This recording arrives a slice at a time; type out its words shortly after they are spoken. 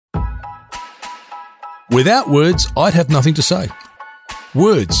Without words, I'd have nothing to say.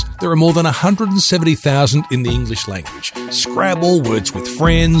 Words. There are more than 170,000 in the English language. Scrabble, Words with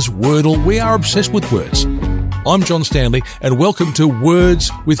Friends, Wordle. We are obsessed with words. I'm John Stanley, and welcome to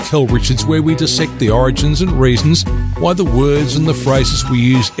Words with Kel Richards, where we dissect the origins and reasons why the words and the phrases we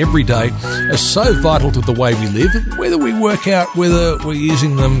use every day are so vital to the way we live, and whether we work out whether we're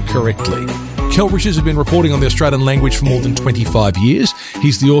using them correctly. Kel Richards has been reporting on the Australian language for more than 25 years.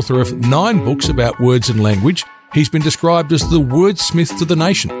 He's the author of 9 books about words and language. He's been described as the wordsmith to the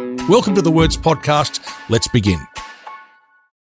nation. Welcome to the Words Podcast. Let's begin.